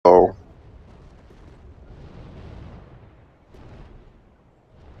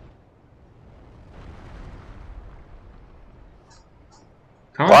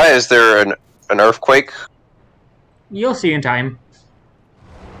Is there an earthquake? You'll see in time.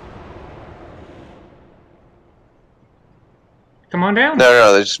 Come on down.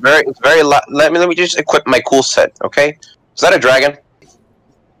 No. It's very. Let me just equip my cool set. Okay. Is that a dragon?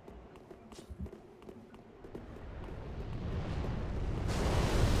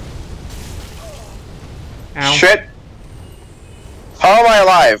 Ow. Shit. How am I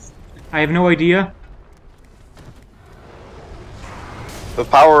alive? I have no idea. The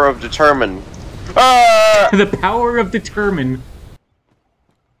power of determine. Ah! The power of determine.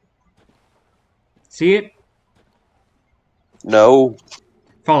 See it? No.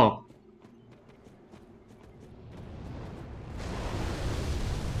 Follow.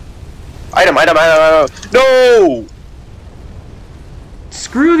 Item. No!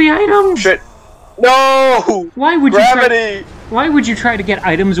 Screw the items! Shit. No! Why would Gravity! Why would you try to get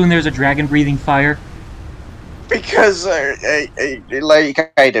items when there's a dragon breathing fire? Because I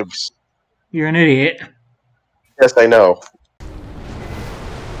like items. You're an idiot. Yes, I know.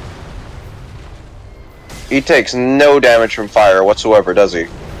 He takes no damage from fire whatsoever, does he?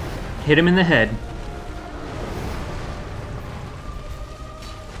 Hit him in the head.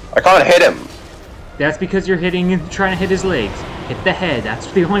 I can't hit him. That's because you're trying to hit his legs. Hit the head. That's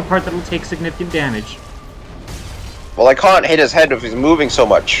the only part that'll take significant damage. Well, I can't hit his head if he's moving so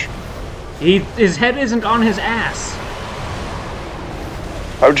much. His head isn't on his ass.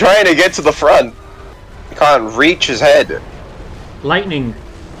 I'm trying to get to the front. I can't reach his head. Lightning.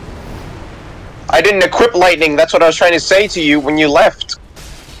 I didn't equip lightning. That's what I was trying to say to you when you left.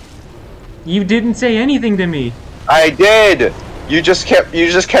 You didn't say anything to me. I did. You just kept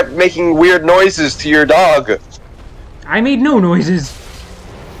making weird noises to your dog. I made no noises.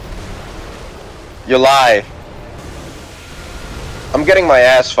 You lie. I'm getting my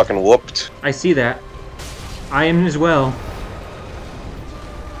ass fucking whooped. I see that. I am as well.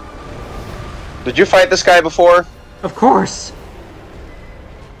 Did you fight this guy before? Of course.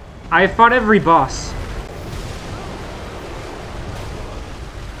 I have fought every boss.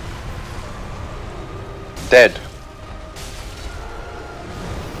 Dead.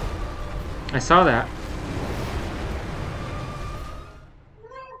 I saw that.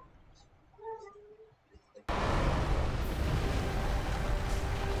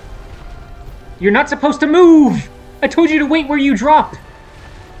 You're not supposed to move! I told you to wait where you drop!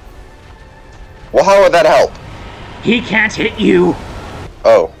 Well, how would that help? He can't hit you!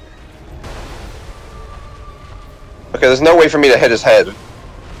 Oh. Okay, there's no way for me to hit his head.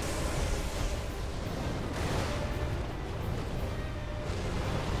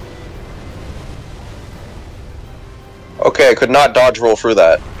 Okay, I could not dodge roll through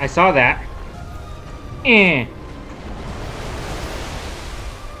that. I saw that. Eh.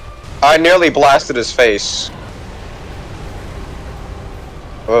 I nearly blasted his face.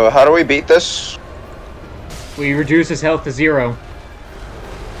 How do we beat this? We reduce his health to 0.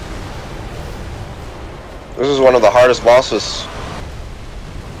 This is one of the hardest bosses.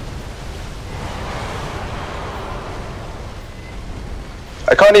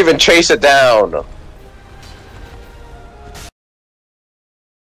 I can't even chase it down.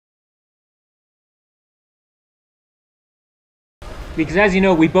 Because as you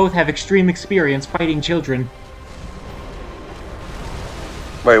know, we both have extreme experience fighting children.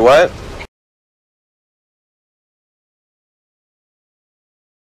 Wait, what?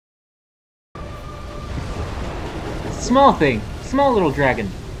 Small thing. Small little dragon.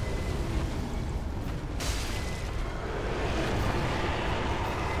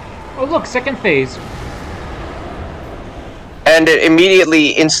 Oh look, second phase. And it immediately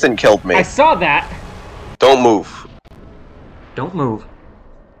instant killed me. I saw that! Don't move. Don't move.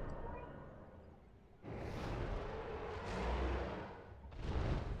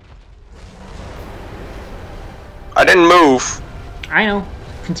 I didn't move. I know.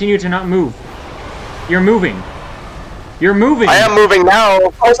 Continue to not move. You're moving. You're moving! I am moving now.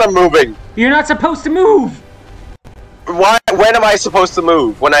 Of course I'm moving. You're not supposed to move! Why? When am I supposed to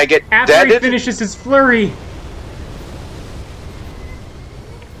move? When I get After deaded? he finishes his flurry.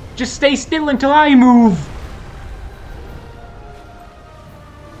 Just stay still until I move.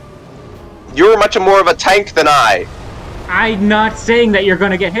 You're much more of a tank than I. I'm not saying that you're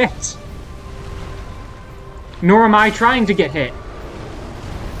gonna get hit. Nor am I trying to get hit.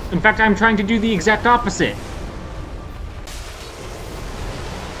 In fact, I'm trying to do the exact opposite.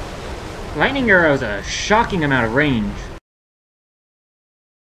 Lightning arrows a shocking amount of range.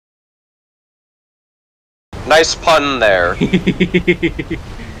 Nice pun there.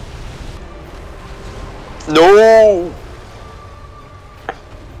 No!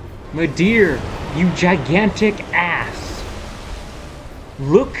 My dear, you gigantic ass.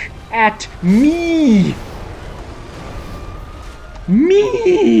 Look at me!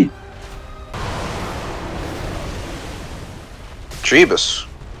 Me! Jeebus.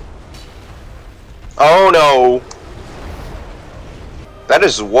 Oh no! That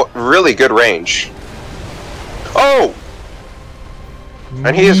is really good range. Oh!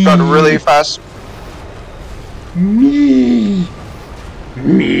 And he has got really fast. Me!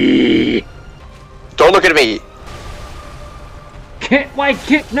 Me! Don't look at me! Kick! Why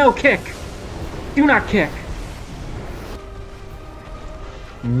kick? No, kick! Do not kick!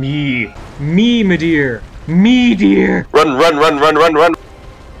 Me! Me, my dear! Me, dear! Run, run, run, run, run, run!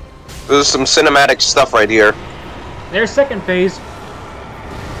 There's some cinematic stuff right here. There's second phase.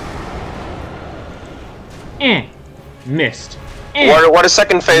 Missed. What is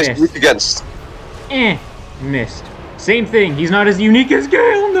second phase Missed. weak against? Missed. Same thing, he's not as unique as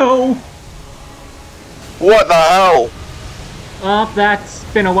Gale, no! What the hell? Oh, that's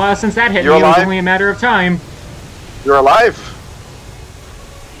been a while since that hit You're me. It was alive? only a matter of time. You're alive?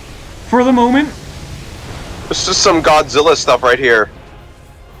 For the moment. This is some Godzilla stuff right here.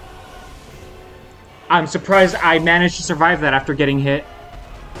 I'm surprised I managed to survive that after getting hit.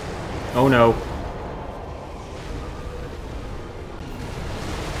 Oh no.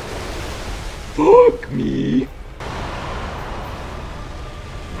 Fuck me.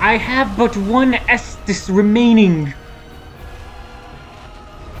 I have but one Estus remaining.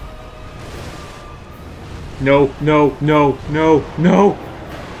 No, no, no, no, no.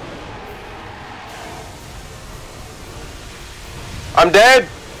 I'm dead!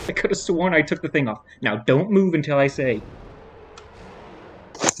 I could have sworn I took the thing off. Now don't move until I say.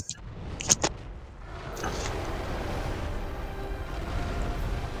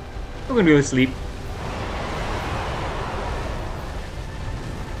 We're gonna go to sleep.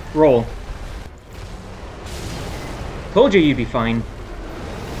 Roll. Told you you'd be fine.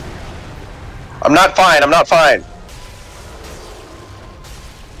 I'm not fine, I'm not fine.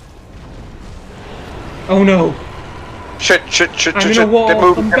 Oh no! Shit, shit, shit, I'm shit, in a shit. wall. Get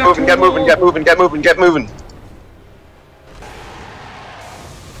moving, I'm get back moving, to get a moving, wall. get moving, get moving, get moving.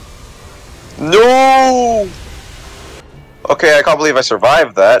 No! Okay, I can't believe I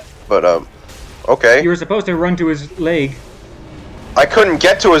survived that, but, okay. You were supposed to run to his leg. I couldn't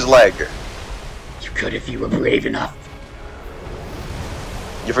get to his leg. You could if you were brave enough.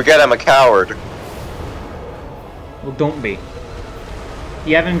 You forget I'm a coward. Well, don't be.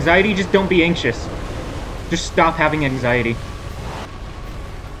 You have anxiety, just don't be anxious. Just stop having anxiety.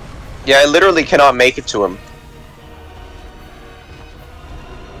 Yeah, I literally cannot make it to him.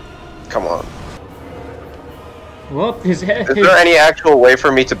 Come on. Well, his head... Is there any actual way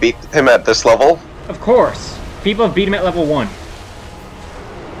for me to beat him at this level? Of course. People have beat him at level 1.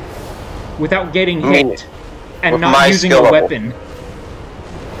 Without getting hit. And with my not using a skill level. weapon.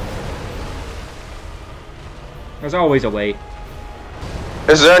 There's always a way.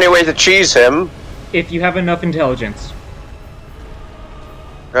 Is there any way to cheese him? If you have enough intelligence.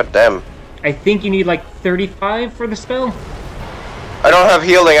 God damn. I think you need like 35 for the spell? I don't have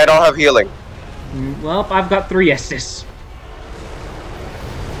healing, I don't have healing. Well, I've got 3 Estus.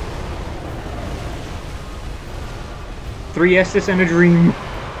 Three Estus and a dream.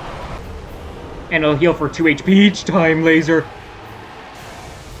 And it'll heal for 2 HP each time, laser.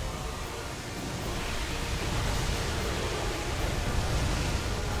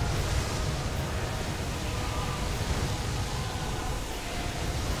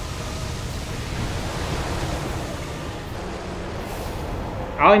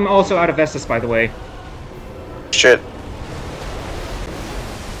 I'm also out of Estus, by the way. Shit.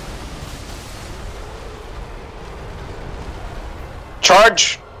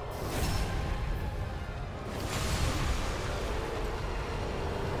 Charge!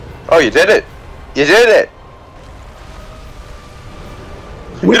 Oh, you did it! You did it!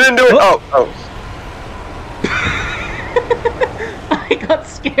 You didn't do it! Oh, oh. I got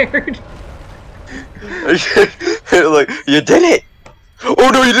scared. Like, you did it!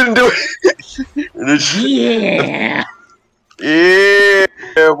 Oh no, you didn't do it! Yeah!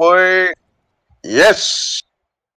 Yeah, boy! Yes!